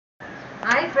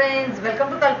Hi friends,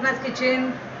 welcome to Kalpana's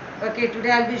kitchen. Okay,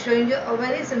 today I'll be showing you a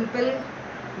very simple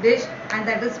dish, and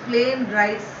that is plain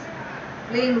rice,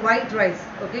 plain white rice.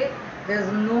 Okay,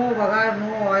 there's no vagar,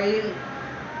 no oil,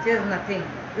 there's nothing.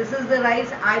 This is the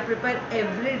rice I prepare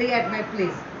every day at my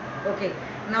place. Okay,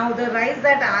 now the rice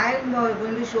that I'm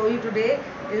going to show you today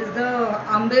is the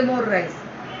Ambemor rice.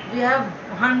 We have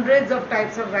hundreds of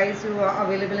types of rice you are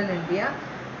available in India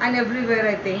and everywhere,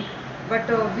 I think, but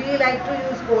we like to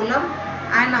use kolam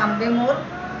and ambe more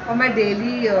for my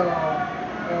daily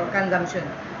consumption.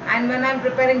 And when I'm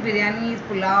preparing biryanis,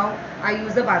 pulao, I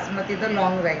use the basmati, the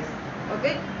long rice.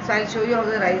 Okay, so I'll show you how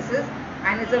the rice is,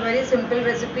 and it's a very simple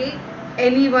recipe.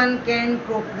 Anyone can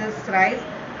cook this rice,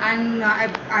 and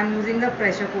I'm using the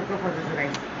pressure cooker for this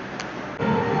rice.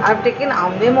 I've taken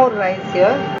ambe more rice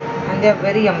here, and they are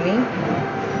very yummy.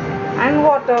 And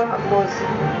water, of course.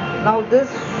 Now this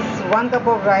 1 cup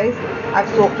of rice, I've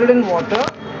soaked it in water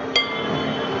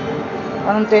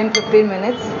around 10-15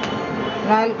 minutes.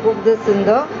 Now I'll cook this in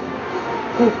the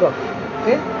cooker.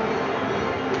 Okay.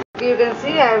 You can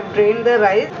see I have drained the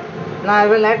rice. Now I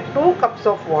will add 2 cups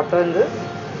of water in this.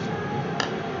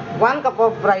 1 cup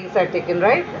of rice I taken,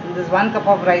 right? In this 1 cup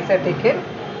of rice I taken.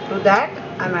 To that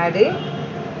I'm adding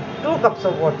 2 cups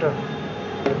of water.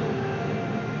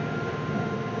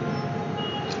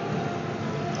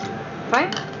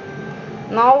 Fine.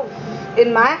 Now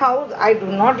in my house I do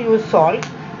not use salt,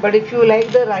 but if you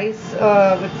like the rice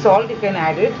with salt, you can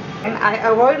add it, and I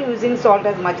avoid using salt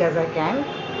as much as I can.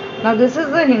 Now this is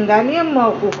the Hindaliyam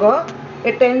cooker.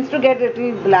 It tends to get a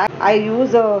little black. I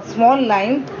use a small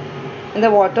lime in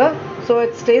the water so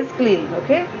it stays clean.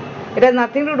 Okay, it has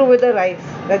nothing to do with the rice.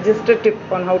 That's just a tip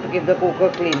on how to keep the cooker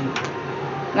clean.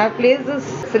 Now place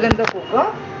this in the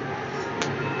cooker,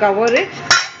 cover it.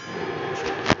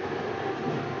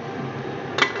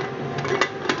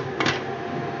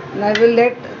 And I will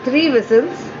let 3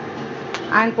 whistles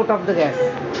and put off the gas.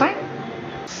 Fine.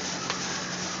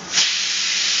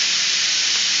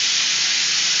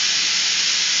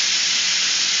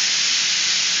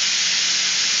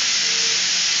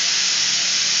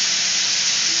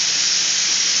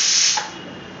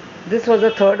 This was the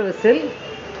third whistle.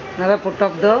 Now I put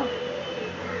off the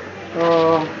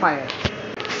fire.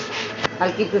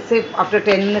 I'll keep this safe. After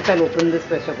 10 minutes I'll open this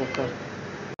pressure cooker.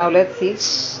 Now let's see.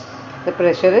 The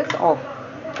pressure is off.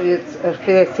 So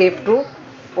it's safe to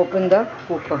open the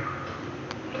cooker.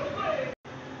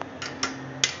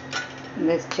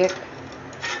 Let's check.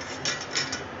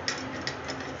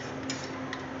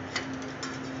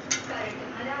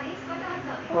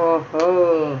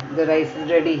 Oh, the rice is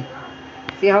ready.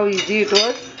 See how easy it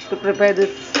was to prepare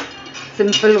this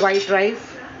simple white rice.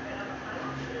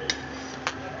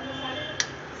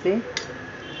 See?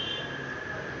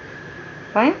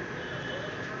 Fine.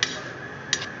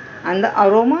 And the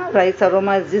aroma, rice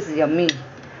aroma is just yummy.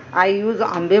 I use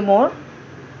ambe more.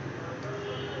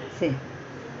 See?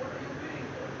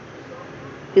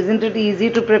 Isn't it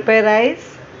easy to prepare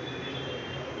rice?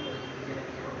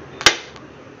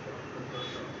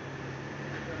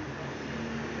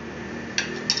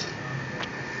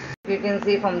 You can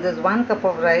see from this 1 cup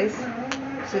of rice,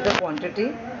 see the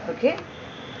quantity, okay?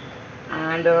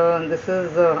 And this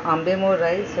is ambe more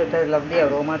rice, so it has lovely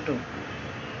aroma too.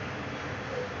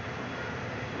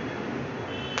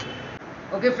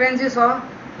 Okay friends, you saw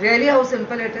really how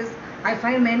simple it is. I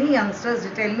find many youngsters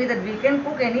tell me that we can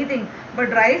cook anything, but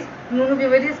rice, no, be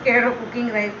very scared of cooking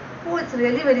rice. Oh, it's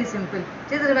really very simple.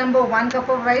 Just remember 1 cup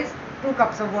of rice, 2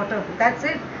 cups of water. That's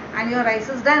it, and your rice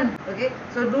is done. Okay,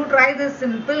 so do try this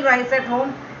simple rice at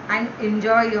home and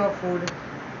enjoy your food,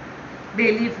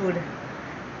 daily food.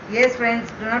 Yes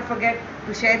friends, do not forget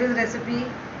to share this recipe,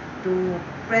 to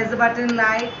press the button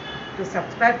like, to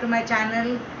subscribe to my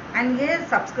channel, and yes,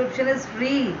 subscription is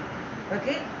free.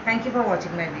 Okay, thank you for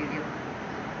watching my video.